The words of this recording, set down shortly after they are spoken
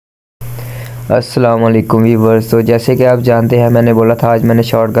अस्सलाम वालेकुम व्यूअर्स। तो जैसे कि आप जानते हैं मैंने बोला था आज मैंने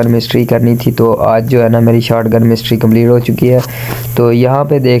शॉटगन मिस्ट्री करनी थी, तो आज जो है ना मेरी शॉटगन मिस्ट्री कंप्लीट हो चुकी है। तो यहाँ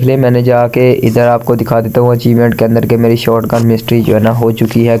पे देख ले, मैंने जाके इधर आपको दिखा देता हूँ अचीवमेंट के अंदर कि मेरी शॉटगन मिस्ट्री जो है ना हो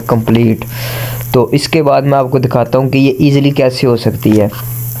चुकी है कंप्लीट। तो इसके बाद मैं आपको दिखाता हूँ कि ये ईज़िली कैसे हो सकती है।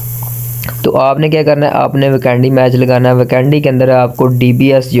 तो आपने क्या करना है, आपने वैकेंडी मैच लगाना है। वैकेंडी के अंदर आपको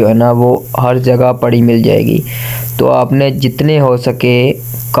DBS जो है ना वो हर जगह पड़ी मिल जाएगी। तो आपने जितने हो सके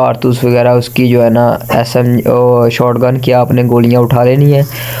कारतूस वगैरह उसकी जो है ना SM शॉटगन की आपने गोलियां उठा लेनी है,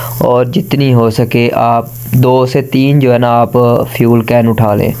 और जितनी हो सके आप 2 से 3 जो है ना आप फ्यूल कैन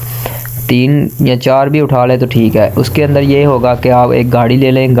उठा लें। 3 या 4 भी उठा लें तो ठीक है। उसके अंदर ये होगा कि आप एक गाड़ी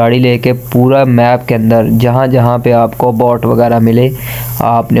ले लें, गाड़ी लेके पूरा मैप के अंदर जहाँ जहाँ पे आपको बॉट वगैरह मिले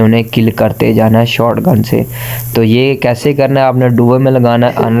आपने उन्हें किल करते जाना है शॉटगन से। तो ये कैसे करना है, आपने डुओ में लगाना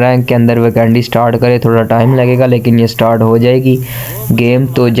है। अनरैंक के अंदर वैकेंडी स्टार्ट करे, थोड़ा टाइम लगेगा लेकिन ये स्टार्ट हो जाएगी गेम।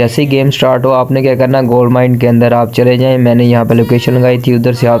 तो जैसे ही गेम स्टार्ट हो आपने क्या करना, गोल्ड माइन के अंदर आप चले जाएँ। मैंने यहाँ पर लोकेशन लगाई थी,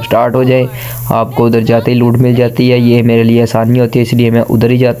 उधर से आप स्टार्ट हो जाए। आपको उधर जाते ही लूट मिल जाती है। ये मेरे लिए आसानी होती है इसलिए मैं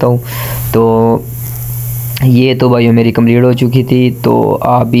उधर ही जाता हूँ। तो ये तो भाई मेरी कंप्लीट हो चुकी थी, तो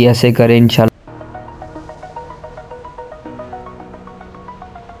आप भी ऐसे करें इंशाल्लाह।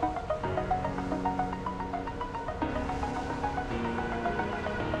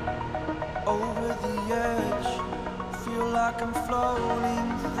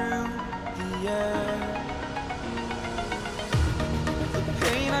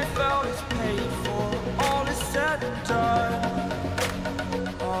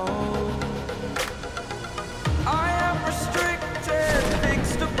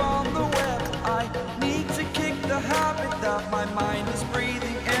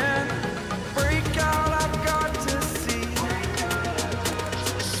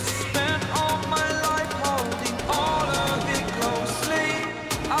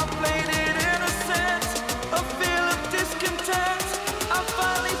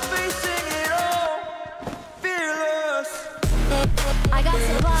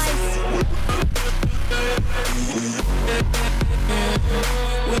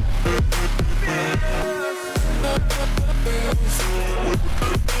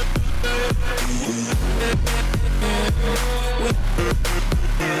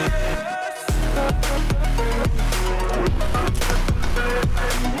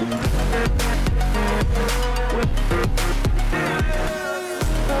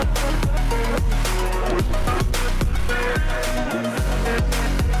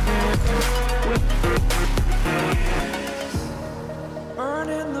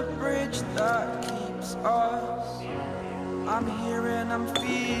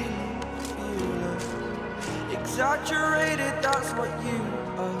 Exaggerated, that's what you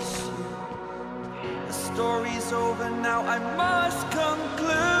assume. The story's over now, I must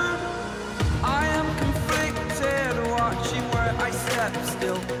conclude. I am conflicted, watching where I step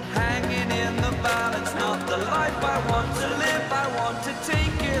still, hanging in the balance. Not the life I want to live, I want to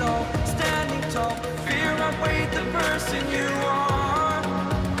take it all. Standing tall, fear I weighed the person you are.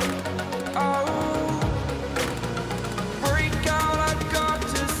 Oh,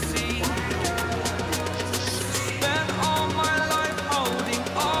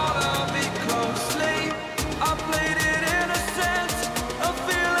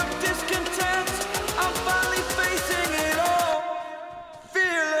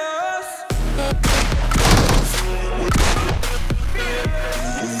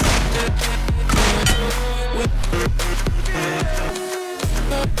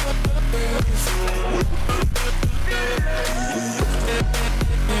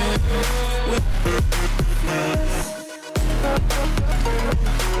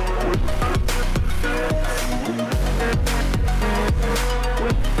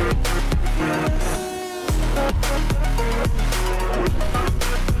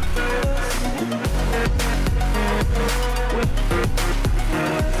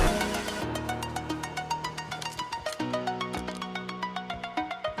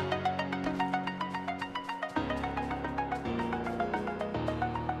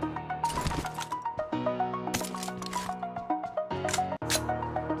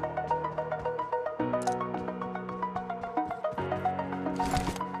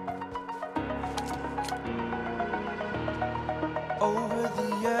 over the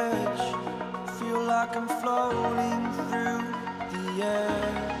edge, feel like I'm floating through the air.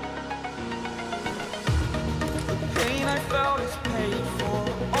 The pain I felt is paid for,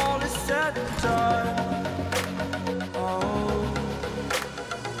 all is said and done. Oh,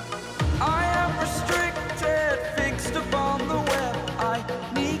 I am restricted, fixed upon the web. I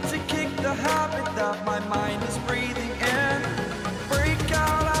need to kick the habit that my mind is breathing in. Break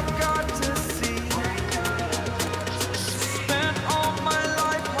out, I've got to see.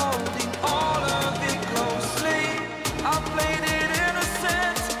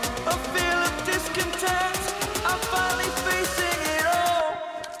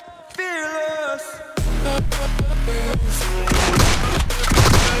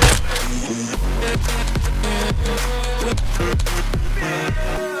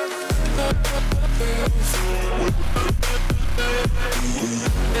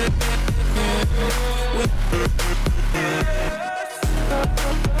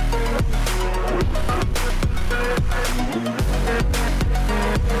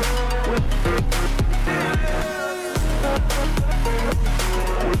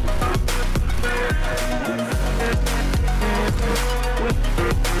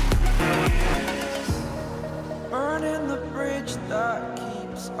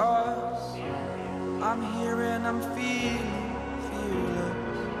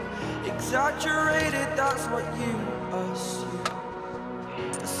 exaggerated, that's what you assume.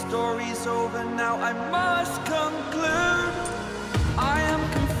 The story's over now, I must conclude. I am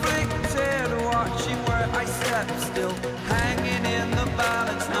conflicted, watching where I step still, hanging in the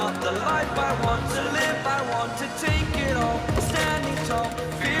balance, not the life I want to live. I want to take it all, standing tall,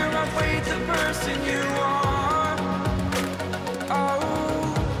 fear outweighs the person you are.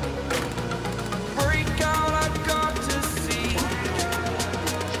 Oh, break out, I've got to see.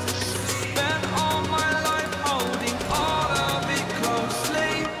 Spent all my life holding all of it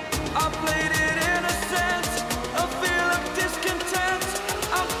closely. I played it in a sense, a feel of discontent.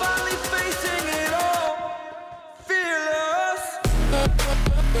 I'm finally facing it all, fearless.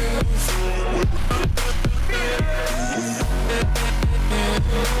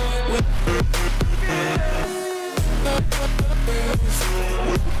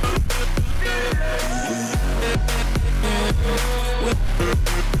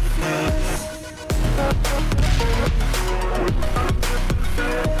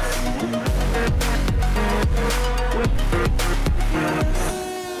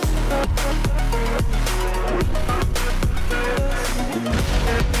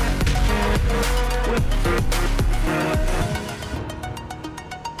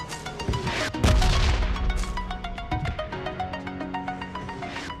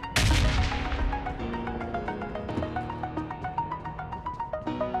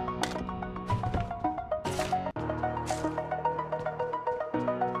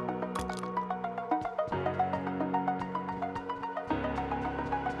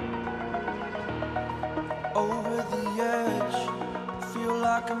 Over the edge, feel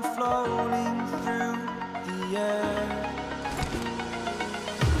like I'm floating through the air.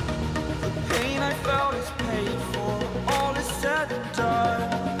 The pain I felt is paid for, all is said and done.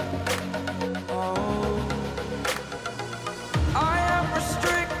 Oh, I am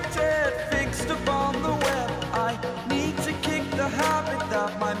restricted, fixed upon the web. I need to kick the habit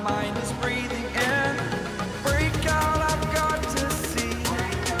that my mind is breathing in. Break out, I've got to see.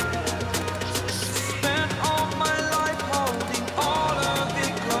 Spent all my life holding all of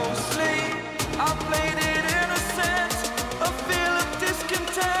it closely. I played it in a sense, a feel of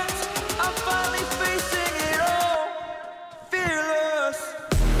discontent. I'm finally facing it all, fearless.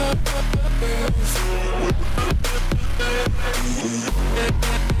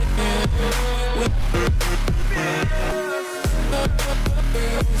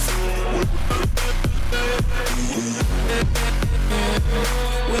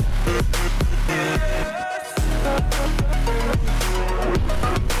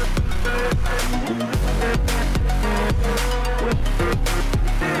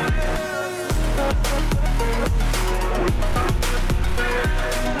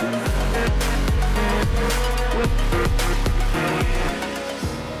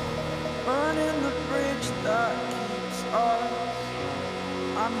 Burning the bridge that keeps us.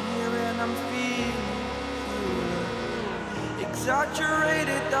 I'm here and I'm feeling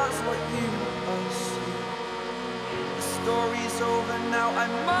exaggerated, that's what you assume. The story's over now, I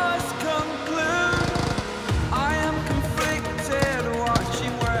must conclude. I am conflicted,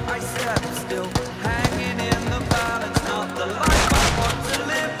 watching where I step still, hanging in the balance, not the life I want to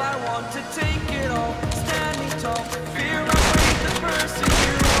live. I want to take it all, standing tall, fear outweighs the person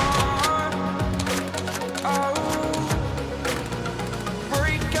you are. Oh,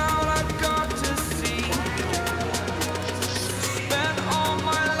 break out, I've got to see. Spent all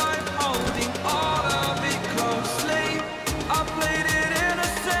my life holding all of it closely. I played it in a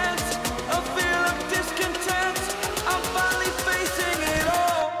sense, a feel of discontent. I'm finally facing it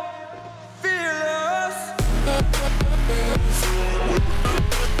all, fearless.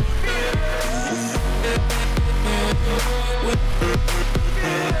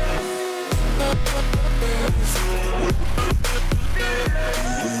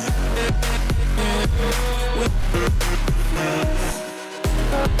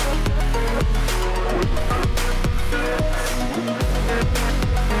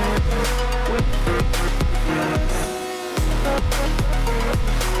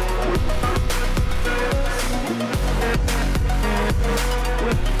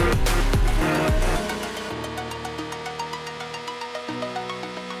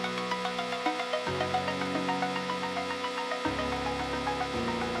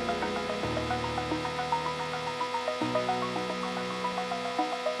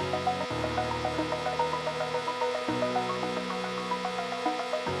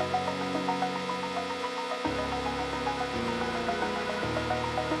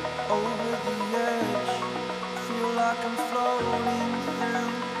 Over the edge, feel like I'm floating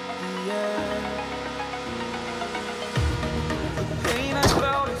through the air. The pain I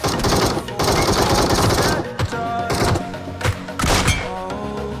felt is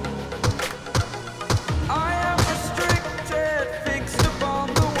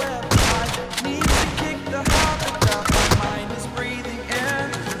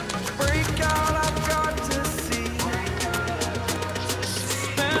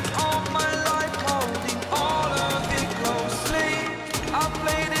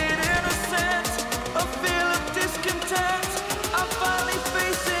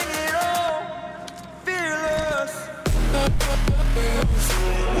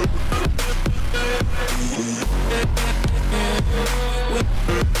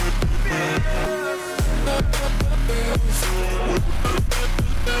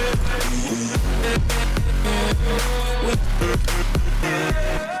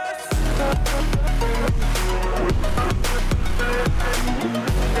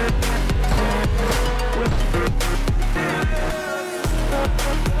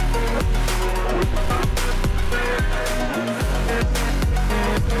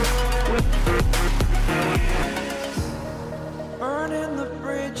Burning the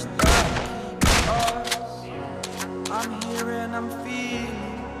bridge that keeps us. I'm here and I'm feeling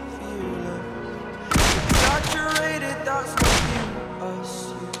exaggerated, that's what you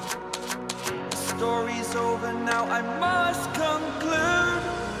assume. The story's over now, I must conclude.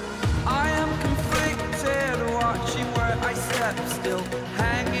 I am conflicted, watching where I step still,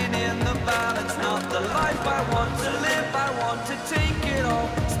 hanging in the balance. Not the life I want to live, I want to take it all,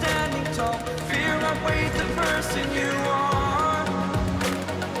 standing tall. Fear outweighs the person you are.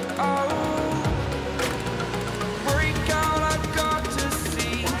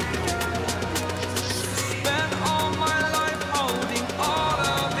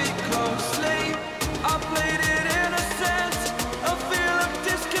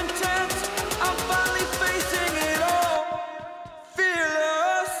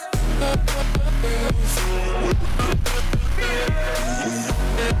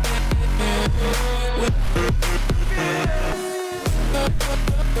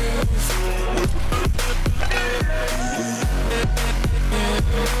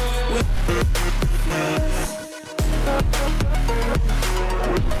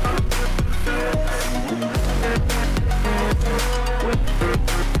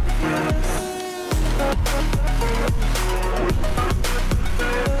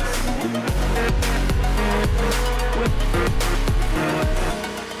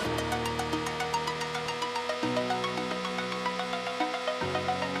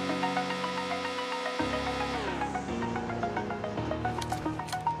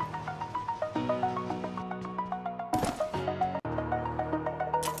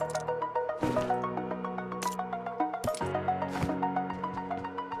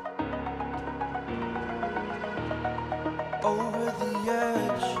 Over the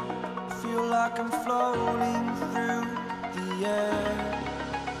edge, feel like I'm floating through the air.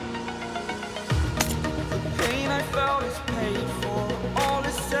 The pain I felt is paid for, all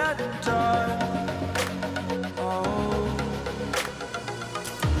is said and done. Oh,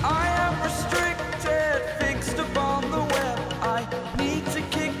 I am restricted, fixed upon the web. I need to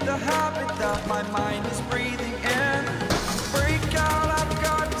kick the habit that my mind is breathing in. Break out, I've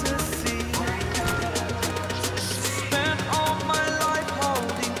got to see.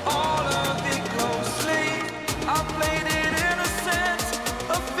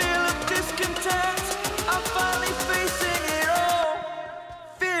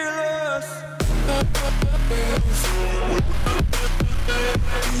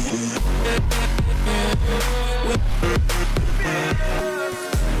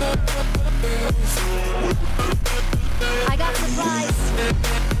 I got supplies.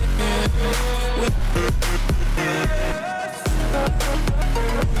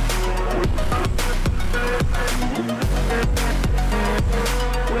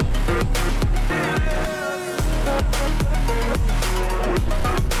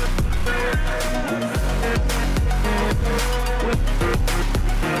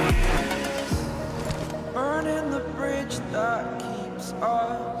 Burning the bridge that keeps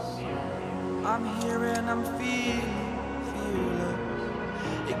us. I'm here and I'm feeling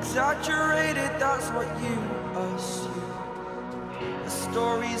exaggerated, that's what you assume. The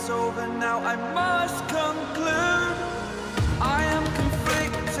story's over now, I must conclude. I am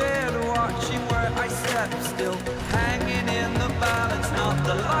conflicted, watching where I step still, hanging in the balance. Not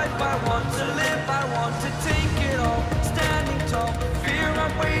the life I want to live, I want to take it all, standing tall. Fear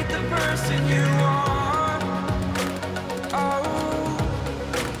outweighs the person you are. Oh,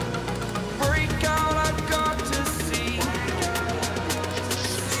 break out, I've got to see.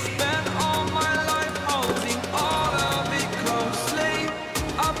 Spent all my life holding all of it closely.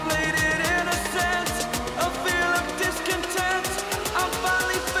 I played it innocent, a feel of discontent. I'm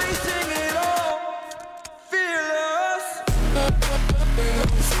finally facing it all, fearless.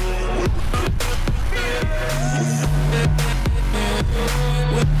 Fearless.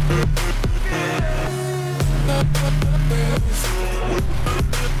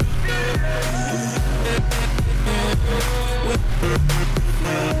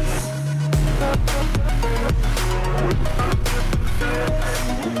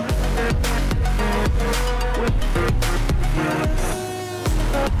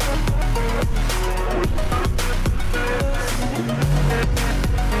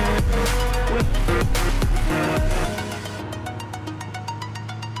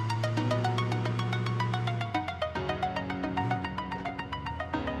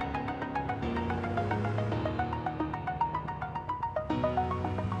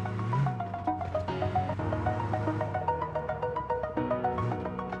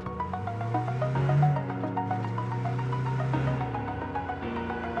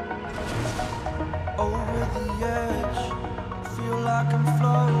 like I'm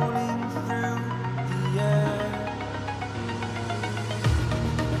floating through the air.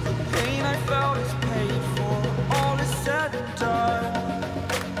 The pain I felt is paid for, all is said and done.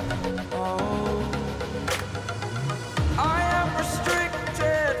 Oh, I am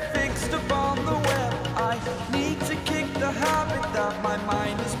restricted, fixed upon the web. I need to kick the habit that my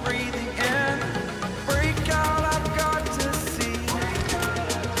mind is breathing in. Break out, I've got to see.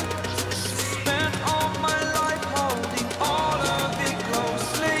 Spent all my life holding all of it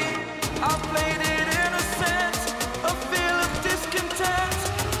closely. I played it innocent, a feel of discontent.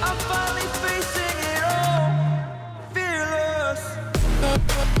 I'm finally facing it all, fearless.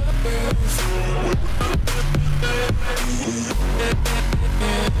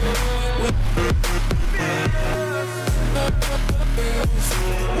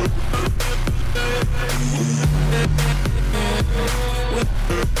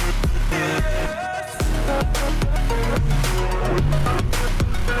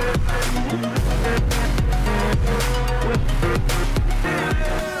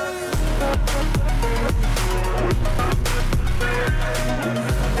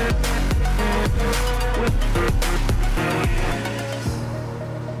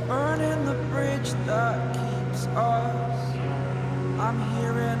 Burning the bridge that keeps us. I'm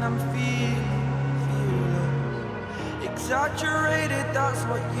here and I'm feeling exaggerated, that's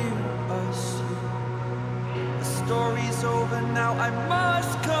what you assume. The story's over now, I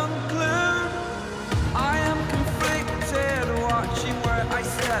must conclude. I am conflicted, watching where I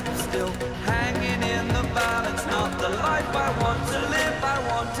step still, hanging in the balance. Not the life I want to live, I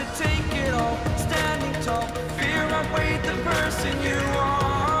want to take it all. Standing tall, fear I weighed the person you are.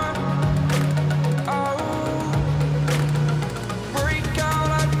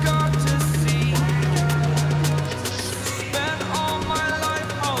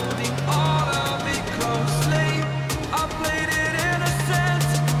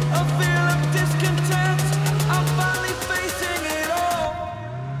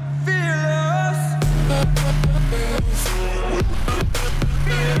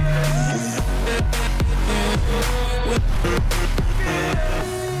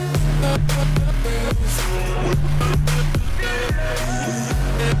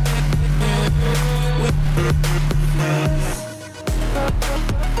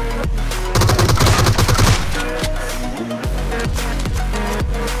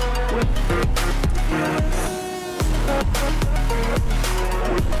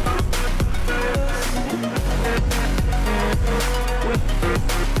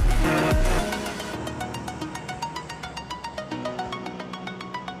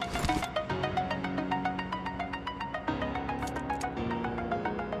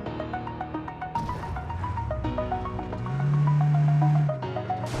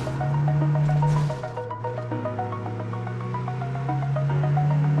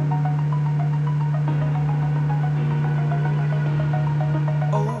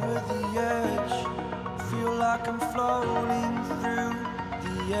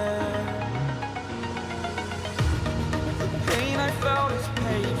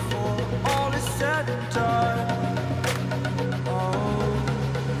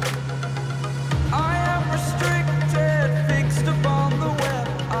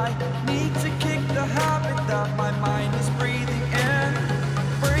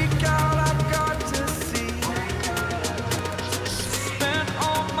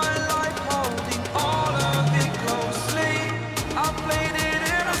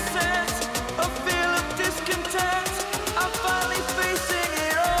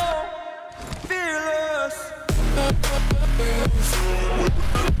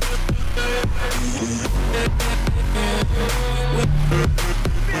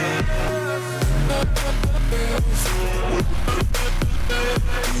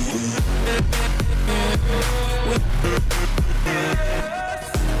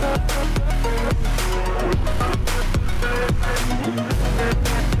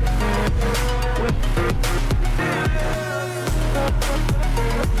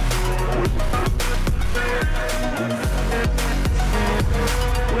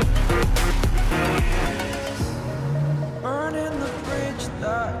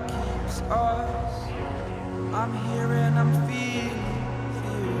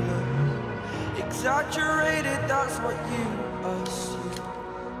 Exaggerated, that's what you assume.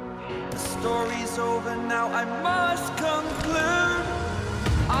 The story's over now, I must conclude.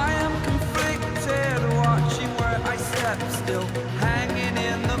 I am conflicted, watching where I step still, hanging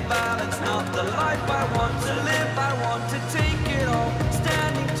in the balance. Not the life I want to live, I want to take it all.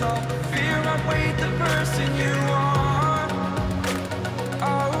 Standing tall, fear I weighed the person you are.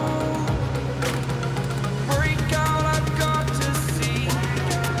 Oh, break out, I've got to see.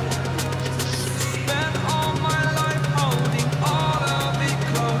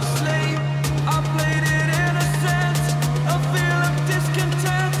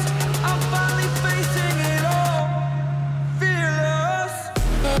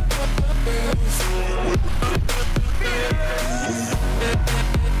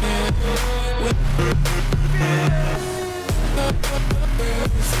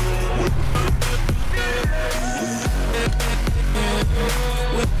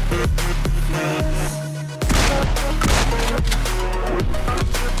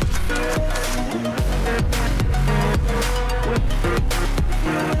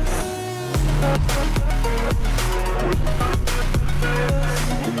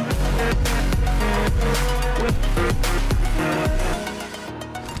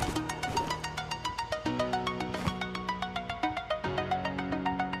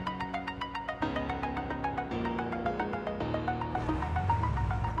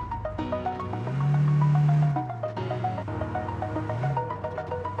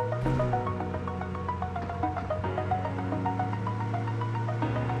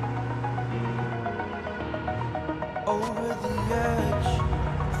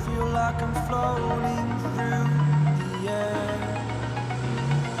 like I'm floating through the air.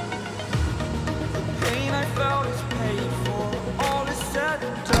 The pain I felt is paid for, all is said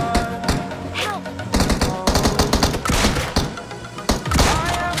and done. Help! I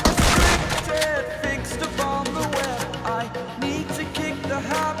am restricted, fixed upon the web. I need to kick the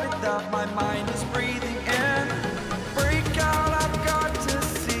habit that my mind is breathing in. Break out, I've got to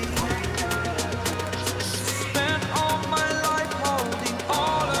see. Spent all my life holding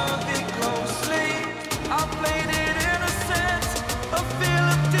all of it closely. I played it in a sense, a feel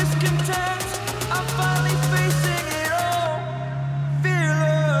of discontent. I'm finally facing it all,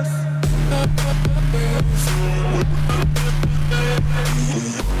 fearless.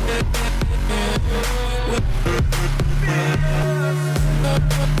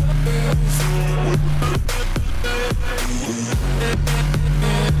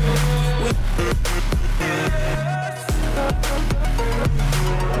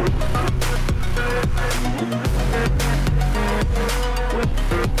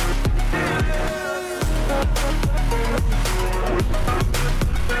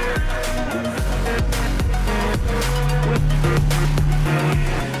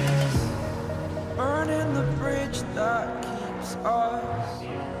 Burning the bridge that keeps us.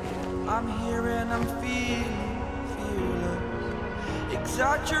 I'm here and I'm feeling fearless.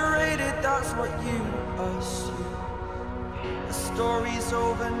 Exaggerated, that's what you assume. The story's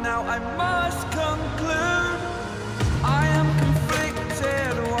over now, I must conclude. I am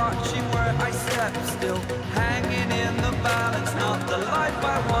conflicted, watching where I step still, hanging in the balance. Not the life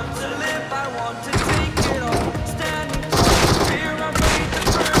I want to live, I want to take it all. Standing tall, fear I made the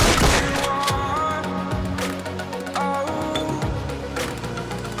person you are. Oh,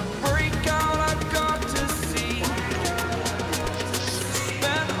 break out, I've got to see.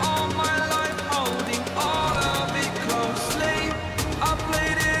 Spent all my life holding all of it closely. I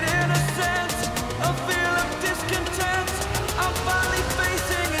played it in a sense, a feel of discontent. I'm finally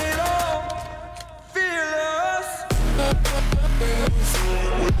facing it all, fearless.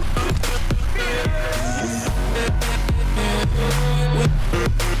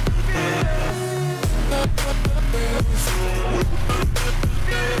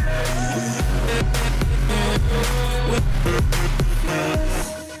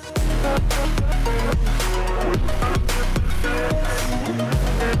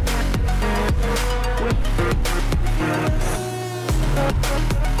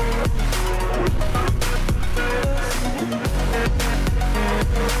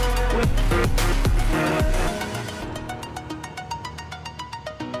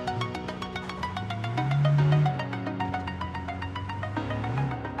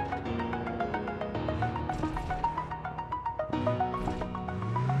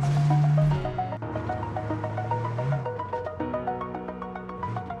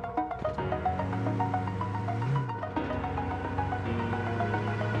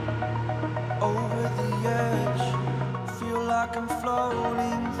 Over the edge, feel like I'm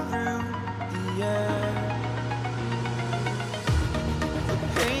floating through the air. The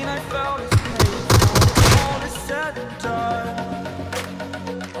pain I felt is paid for, all is said and done.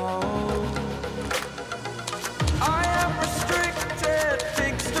 Oh, I am restricted,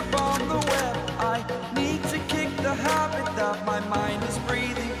 fixed upon the web. I need to kick the habit that my mind is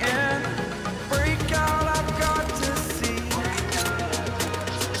breathing in. Break out, I've got to see.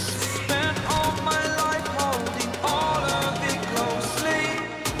 Spent all my life holding all of it closely.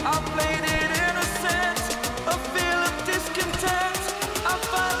 I played it in a sense, a feel of discontent. I'm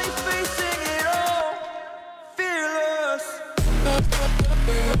finally facing it all, fearless.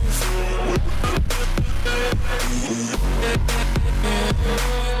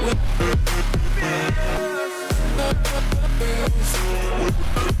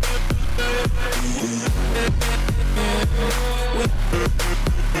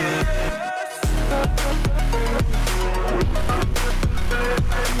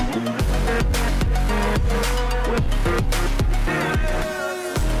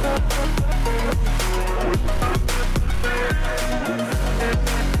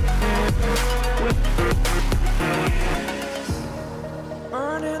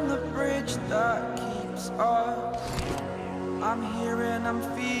 Burning the bridge that keeps us. I'm here and I'm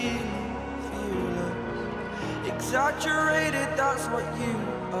feeling fearless. Exaggerated, that's what you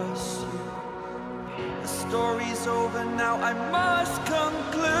assume. The story's over now, I must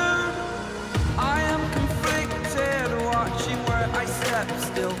conclude. I am conflicted, watching where I step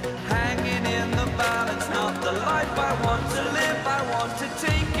still, hanging in the balance. Not the life I want to live, I want to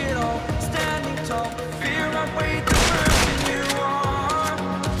take it all. Standing tall, fear I weighed the person you are.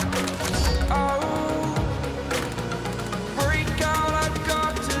 Oh, break out, I've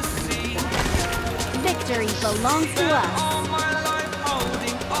got to see. belongs to us.